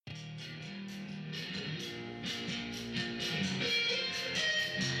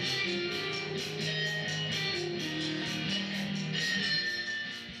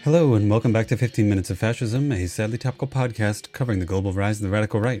Hello and welcome back to 15 Minutes of Fascism, a sadly topical podcast covering the global rise of the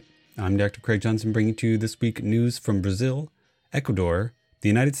radical right. I'm Dr. Craig Johnson, bringing to you this week news from Brazil, Ecuador, the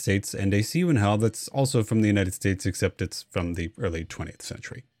United States, and a See You in Hell that's also from the United States, except it's from the early 20th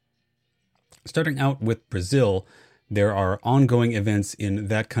century. Starting out with Brazil, there are ongoing events in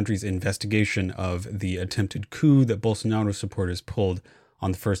that country's investigation of the attempted coup that Bolsonaro supporters pulled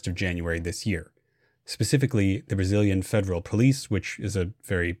on the 1st of January this year. Specifically, the Brazilian Federal Police, which is a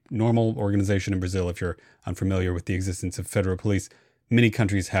very normal organization in Brazil if you're unfamiliar with the existence of federal police. Many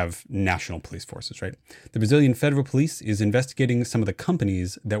countries have national police forces, right? The Brazilian Federal Police is investigating some of the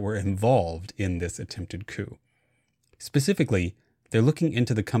companies that were involved in this attempted coup. Specifically, they're looking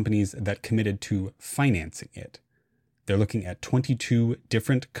into the companies that committed to financing it. They're looking at 22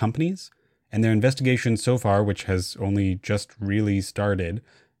 different companies, and their investigation so far, which has only just really started,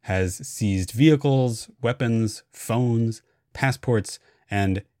 has seized vehicles, weapons, phones, passports,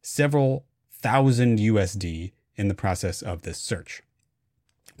 and several thousand USD in the process of this search.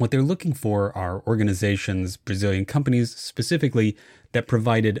 What they're looking for are organizations, Brazilian companies specifically, that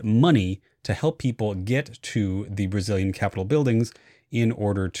provided money to help people get to the Brazilian Capitol buildings in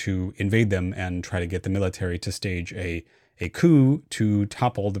order to invade them and try to get the military to stage a coup to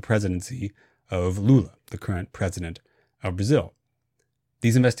topple the presidency of Lula, the current president of Brazil.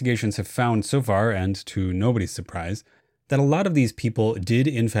 These investigations have found so far, and to nobody's surprise, that a lot of these people did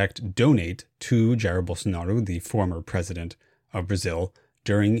in fact donate to Jair Bolsonaro, the former president of Brazil,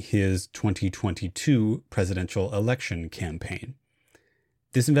 during his 2022 presidential election campaign.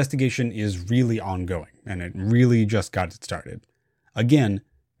 This investigation is really ongoing, and it really just got started. Again,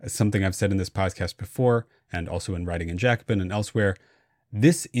 as something I've said in this podcast before, and also in Writing in Jacobin and elsewhere,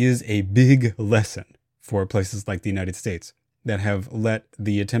 this is a big lesson for places like the United States that have let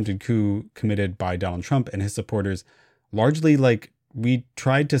the attempted coup committed by Donald Trump and his supporters largely, we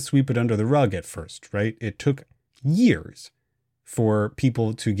tried to sweep it under the rug at first, right? It took years for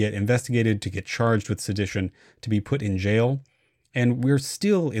people to get investigated, to get charged with sedition, to be put in jail. And we're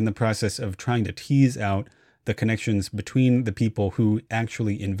still in the process of trying to tease out the connections between the people who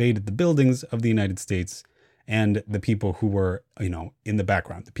actually invaded the buildings of the United States and the people who were, in the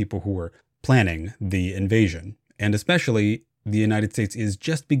background, the people who were planning the invasion. And especially, the United States is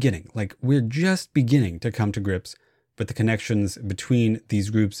just beginning, we're just beginning to come to grips with the connections between these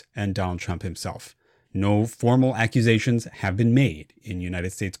groups and Donald Trump himself. No formal accusations have been made in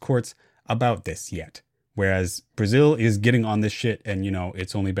United States courts about this yet. Whereas Brazil is getting on this shit and,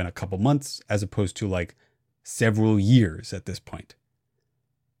 it's only been a couple months as opposed to several years at this point.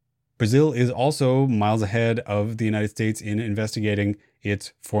 Brazil is also miles ahead of the United States in investigating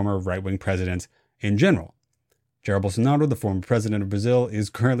its former right-wing presidents in general. Jair Bolsonaro, the former president of Brazil, is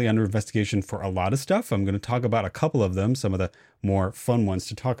currently under investigation for a lot of stuff. I'm going to talk about a couple of them, some of the more fun ones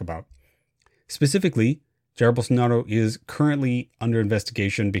to talk about. Specifically, Jair Bolsonaro is currently under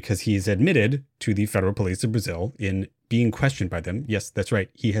investigation because he is admitted to the Federal Police of Brazil in being questioned by them. Yes, that's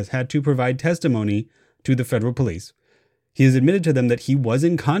right. He has had to provide testimony to the Federal Police. He has admitted to them that he was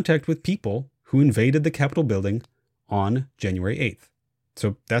in contact with people who invaded the Capitol building on January 8th.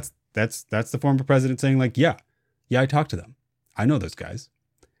 So that's the former president saying yeah, I talked to them. I know those guys.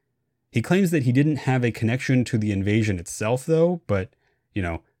 He claims that he didn't have a connection to the invasion itself, though, but,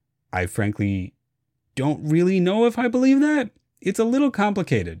 I frankly don't really know if I believe that. It's a little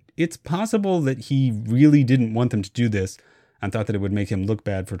complicated. It's possible that he really didn't want them to do this and thought that it would make him look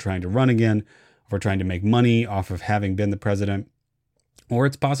bad for trying to run again, for trying to make money off of having been the president. Or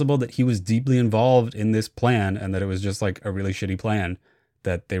it's possible that he was deeply involved in this plan and that it was just a really shitty plan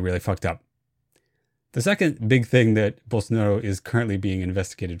that they really fucked up. The second big thing that Bolsonaro is currently being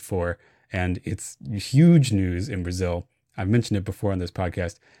investigated for, and it's huge news in Brazil, I've mentioned it before on this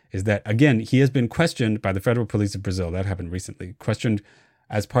podcast, is that, again, he has been questioned by the Federal Police of Brazil, that happened recently, questioned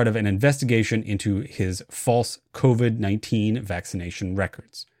as part of an investigation into his false COVID-19 vaccination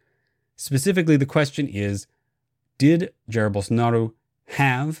records. Specifically, the question is, did Jair Bolsonaro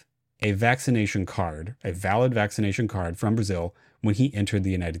have a vaccination card, a valid vaccination card from Brazil when he entered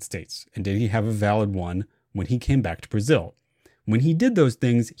the United States? And did he have a valid one when he came back to Brazil? When he did those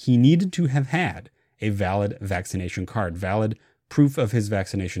things, he needed to have had a valid vaccination card, valid proof of his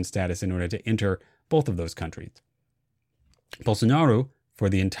vaccination status in order to enter both of those countries. Bolsonaro, for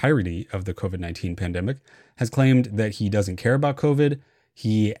the entirety of the COVID-19 pandemic, has claimed that he doesn't care about COVID.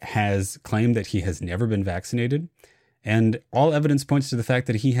 He has claimed that he has never been vaccinated. And all evidence points to the fact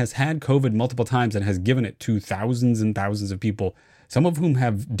that he has had COVID multiple times and has given it to thousands and thousands of people, some of whom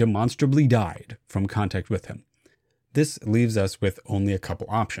have demonstrably died from contact with him. This leaves us with only a couple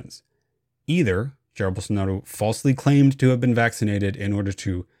options. Either Jair Bolsonaro falsely claimed to have been vaccinated in order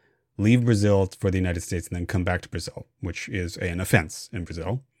to leave Brazil for the United States, and then come back to Brazil, which is an offense in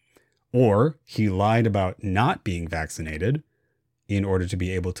Brazil. Or he lied about not being vaccinated in order to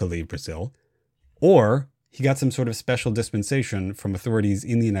be able to leave Brazil. Or he got some sort of special dispensation from authorities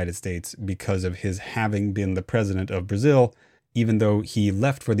in the United States because of his having been the president of Brazil, even though he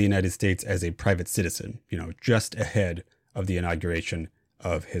left for the United States as a private citizen, just ahead of the inauguration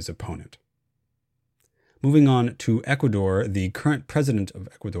of his opponent. Moving on to Ecuador, the current president of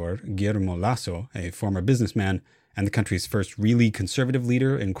Ecuador, Guillermo Lasso, a former businessman and the country's first really conservative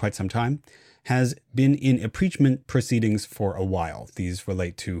leader in quite some time, has been in impeachment proceedings for a while. These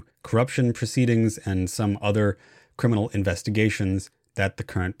relate to corruption proceedings and some other criminal investigations that the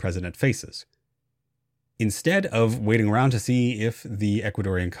current president faces. Instead of waiting around to see if the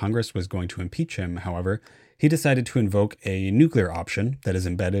Ecuadorian Congress was going to impeach him, however, he decided to invoke a nuclear option that is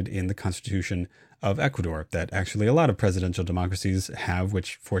embedded in the Constitution of Ecuador that actually a lot of presidential democracies have,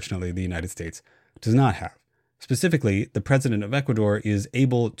 which fortunately the United States does not have. Specifically, the president of Ecuador is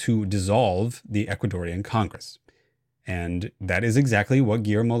able to dissolve the Ecuadorian Congress. And that is exactly what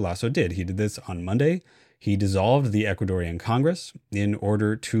Guillermo Lasso did. He did this on Monday. He dissolved the Ecuadorian Congress in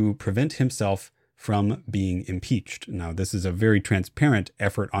order to prevent himself from being impeached. Now, this is a very transparent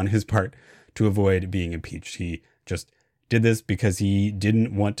effort on his part to avoid being impeached. He just did this because he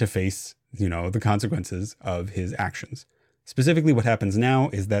didn't want to face, the consequences of his actions. Specifically, what happens now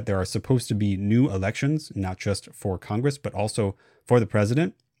is that there are supposed to be new elections, not just for Congress, but also for the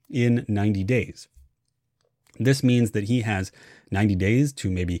president in 90 days. This means that he has 90 days to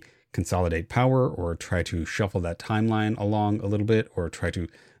maybe consolidate power or try to shuffle that timeline along a little bit or try to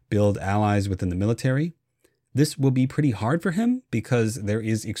build allies within the military. This will be pretty hard for him because there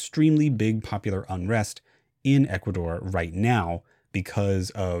is extremely big popular unrest in Ecuador right now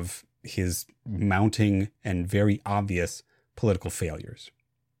because of his mounting and very obvious political failures.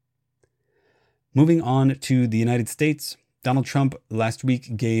 Moving on to the United States, Donald Trump last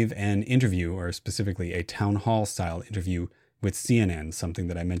week gave an interview, or specifically a town hall style interview with CNN, something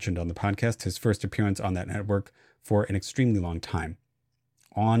that I mentioned on the podcast, his first appearance on that network for an extremely long time.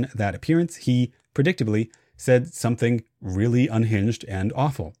 On that appearance, he predictably said something really unhinged and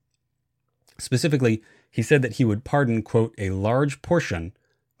awful. Specifically, he said that he would pardon, quote, a large portion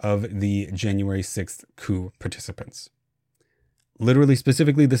of the January 6th coup participants. Literally,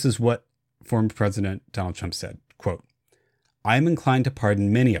 specifically, this is what former President Donald Trump said, quote, I am inclined to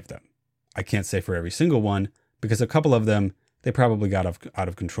pardon many of them. I can't say for every single one, because a couple of them, they probably got out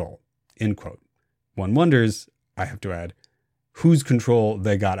of control, end quote. One wonders, I have to add, whose control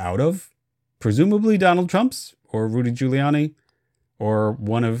they got out of? Presumably Donald Trump's or Rudy Giuliani or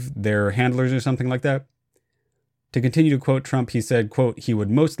one of their handlers or something like that. To continue to quote Trump, he said, quote, he would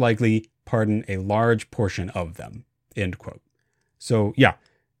most likely pardon a large portion of them, end quote. So yeah,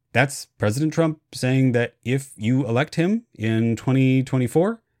 that's President Trump saying that if you elect him in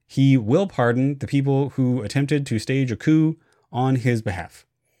 2024, he will pardon the people who attempted to stage a coup on his behalf.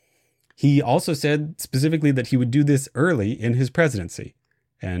 He also said specifically that he would do this early in his presidency,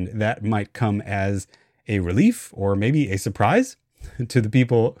 and that might come as a relief or maybe a surprise to the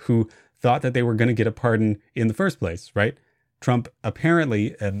people who thought that they were going to get a pardon in the first place, right? Trump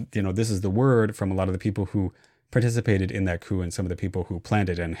apparently, and this is the word from a lot of the people who participated in that coup and some of the people who planned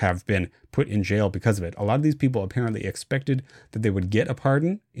it and have been put in jail because of it. A lot of these people apparently expected that they would get a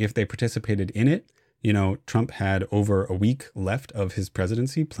pardon if they participated in it. Trump had over a week left of his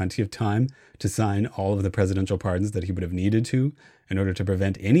presidency, plenty of time to sign all of the presidential pardons that he would have needed to in order to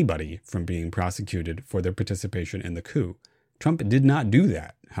prevent anybody from being prosecuted for their participation in the coup. Trump did not do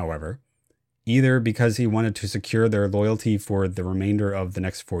that, however, either because he wanted to secure their loyalty for the remainder of the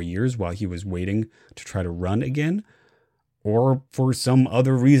next 4 years while he was waiting to try to run again, or for some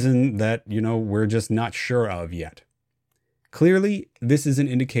other reason that, we're just not sure of yet. Clearly, this is an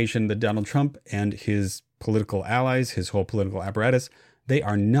indication that Donald Trump and his political allies, his whole political apparatus, they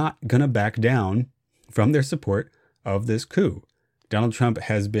are not going to back down from their support of this coup. Donald Trump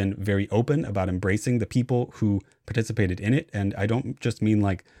has been very open about embracing the people who participated in it. And I don't just mean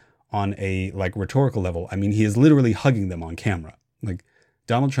on a rhetorical level. I mean, he is literally hugging them on camera.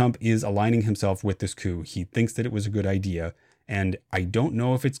 Donald Trump is aligning himself with this coup. He thinks that it was a good idea. And I don't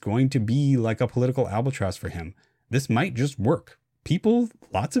know if it's going to be like a political albatross for him. This might just work.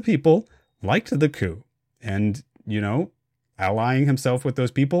 Lots of people liked the coup. And, allying himself with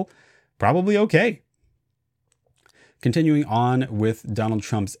those people, probably okay. Continuing on with Donald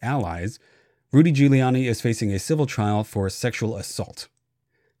Trump's allies, Rudy Giuliani is facing a civil trial for sexual assault.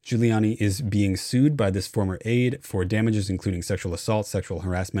 Giuliani is being sued by this former aide for damages including sexual assault, sexual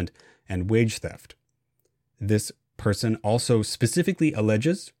harassment, and wage theft. This person also specifically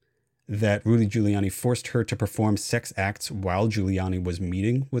alleges that Rudy Giuliani forced her to perform sex acts while Giuliani was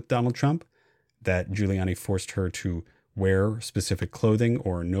meeting with Donald Trump, that Giuliani forced her to wear specific clothing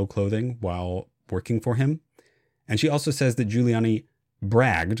or no clothing while working for him. And she also says that Giuliani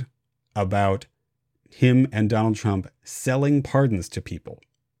bragged about him and Donald Trump selling pardons to people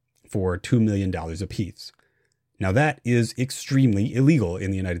for $2 million apiece. Now, that is extremely illegal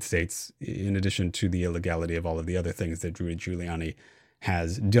in the United States, in addition to the illegality of all of the other things that Rudy Giuliani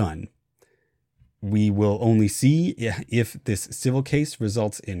has done. We will only see if this civil case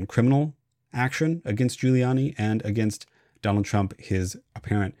results in criminal action against Giuliani and against Donald Trump, his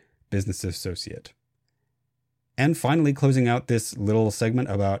apparent business associate. And finally, closing out this little segment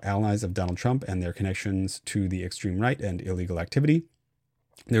about allies of Donald Trump and their connections to the extreme right and illegal activity,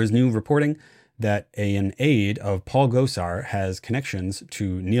 there is new reporting that an aide of Paul Gosar has connections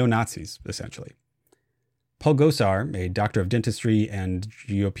to neo-Nazis, essentially. Paul Gosar, a doctor of dentistry and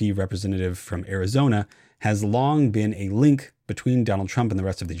GOP representative from Arizona, has long been a link between Donald Trump and the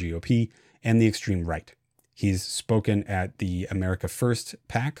rest of the GOP and the extreme right. He's spoken at the America First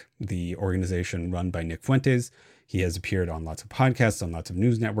PAC, the organization run by Nick Fuentes. He has appeared on lots of podcasts, on lots of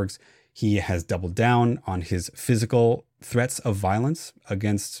news networks. He has doubled down on his physical threats of violence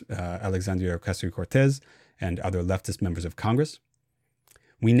against Alexandria Ocasio-Cortez and other leftist members of Congress.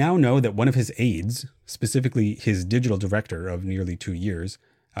 We now know that one of his aides, specifically his digital director of nearly 2 years,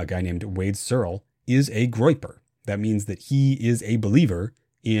 a guy named Wade Searle, is a Groyper. That means that he is a believer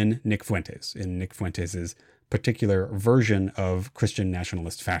in Nick Fuentes' particular version of Christian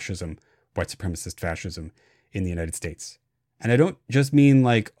nationalist fascism, white supremacist fascism in the United States. And I don't just mean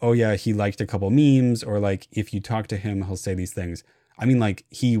like, oh yeah, he liked a couple memes, or like if you talk to him, he'll say these things. I mean like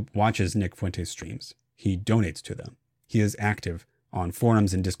he watches Nick Fuentes streams. He donates to them. He is active on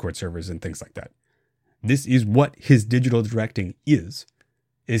forums and Discord servers and things like that. This is what his digital directing is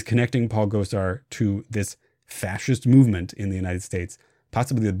connecting Paul Gosar to this fascist movement in the United States,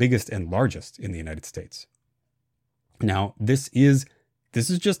 possibly the biggest and largest in the United States. Now, this is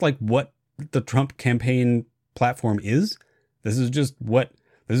just like what the Trump campaign platform is. This is just what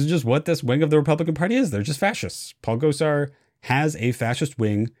this wing of the Republican Party is. They're just fascists. Paul Gosar has a fascist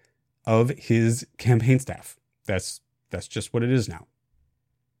wing of his campaign staff. That's just what it is now.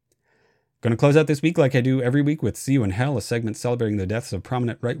 Going to close out this week like I do every week with See You in Hell, a segment celebrating the deaths of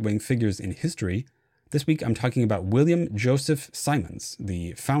prominent right-wing figures in history. This week I'm talking about William Joseph Simons,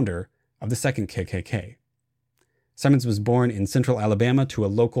 the founder of the Second KKK. Simons was born in central Alabama to a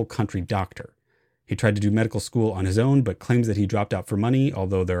local country doctor. He tried to do medical school on his own, but claims that he dropped out for money,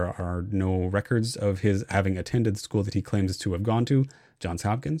 although there are no records of his having attended the school that he claims to have gone to, Johns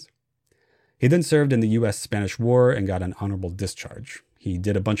Hopkins. He then served in the U.S.-Spanish War and got an honorable discharge. He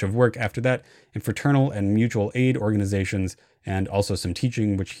did a bunch of work after that in fraternal and mutual aid organizations and also some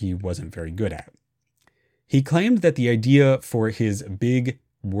teaching, which he wasn't very good at. He claimed that the idea for his big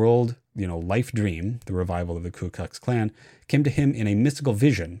world, life dream, the revival of the Ku Klux Klan, came to him in a mystical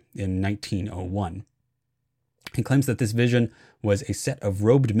vision in 1901. He claims that this vision was a set of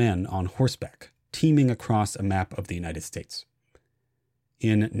robed men on horseback, teeming across a map of the United States.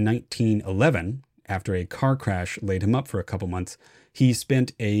 In 1911, after a car crash laid him up for a couple months, he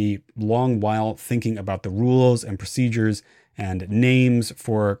spent a long while thinking about the rules and procedures and names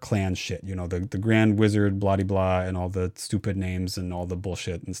for Klan shit. The Grand Wizard, blah-de-blah, and all the stupid names and all the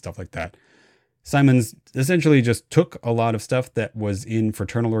bullshit and stuff like that. Simons essentially just took a lot of stuff that was in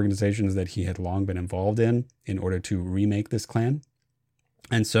fraternal organizations that he had long been involved in order to remake this Klan.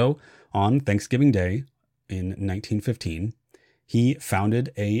 And so, on Thanksgiving Day in 1915, he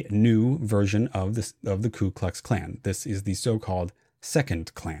founded a new version of the Ku Klux Klan. This is the so-called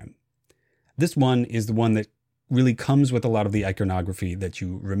Second Klan. This one is the one that really comes with a lot of the iconography that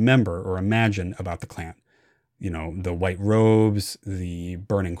you remember or imagine about the Klan. The white robes, the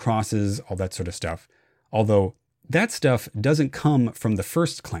burning crosses, all that sort of stuff. Although that stuff doesn't come from the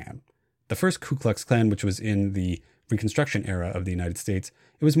first Klan. The first Ku Klux Klan, which was in the Reconstruction era of the United States,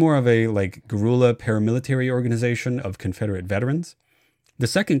 it was more of a guerrilla paramilitary organization of Confederate veterans. The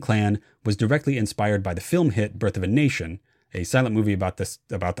second Klan was directly inspired by the film hit Birth of a Nation, a silent movie about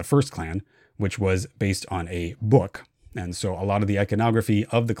the first Klan, which was based on a book. And so a lot of the iconography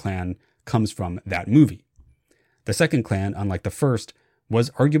of the Klan comes from that movie. The second Klan, unlike the first, was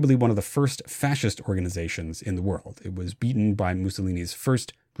arguably one of the first fascist organizations in the world. It was beaten by Mussolini's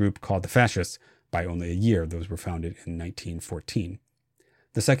first group called the Fascists by only a year. Those were founded in 1914.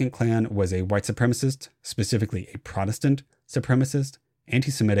 The second Klan was a white supremacist, specifically a Protestant supremacist,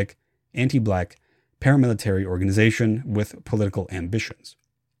 anti-Semitic, anti-black, paramilitary organization with political ambitions.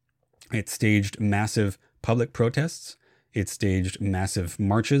 It staged massive public protests. It staged massive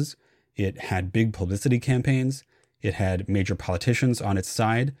marches. It had big publicity campaigns. It had major politicians on its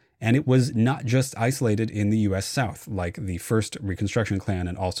side. And it was not just isolated in the U.S. South, like the first Reconstruction Klan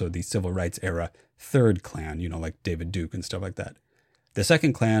and also the Civil Rights era third Klan, like David Duke and stuff like that. The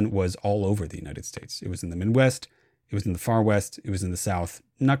second Klan was all over the United States. It was in the Midwest, it was in the far West, it was in the South,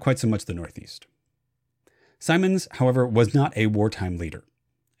 not quite so much the Northeast. Simons, however, was not a wartime leader,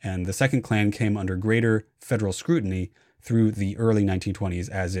 and the second Klan came under greater federal scrutiny through the early 1920s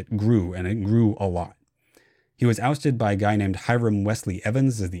as it grew, and it grew a lot. He was ousted by a guy named Hiram Wesley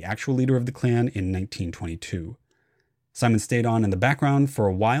Evans as the actual leader of the Klan in 1922. Simons stayed on in the background for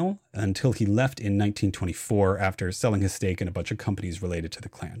a while until he left in 1924 after selling his stake in a bunch of companies related to the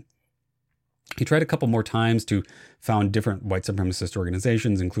Klan. He tried a couple more times to found different white supremacist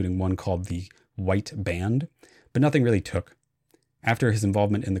organizations, including one called the White Band, but nothing really took. After his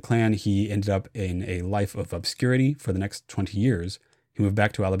involvement in the Klan, he ended up in a life of obscurity for the next 20 years. He moved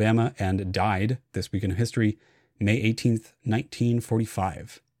back to Alabama and died, this week in history, May 18th,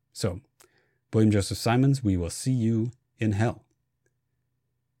 1945. So, William Joseph Simons, we will see you in hell.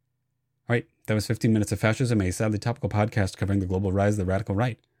 All right, that was 15 Minutes of Fascism, a sadly topical podcast covering the global rise of the radical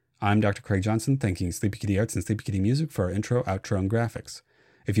right. I'm Dr. Craig Johnson, thanking Sleepy Kitty Arts and Sleepy Kitty Music for our intro, outro, and graphics.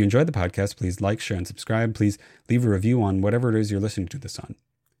 If you enjoyed the podcast, please like, share, and subscribe. Please leave a review on whatever it is you're listening to this on.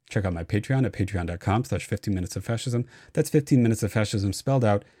 Check out my Patreon at patreon.com/15 Minutes of Fascism. That's 15 Minutes of Fascism spelled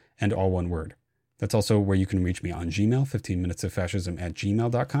out and all one word. That's also where you can reach me on Gmail,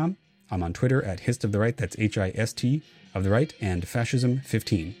 15minutesofascism@gmail.com. I'm on Twitter at Hist of the Right, that's HIST of the Right, and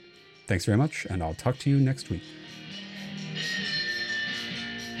Fascism15. Thanks very much, and I'll talk to you next week.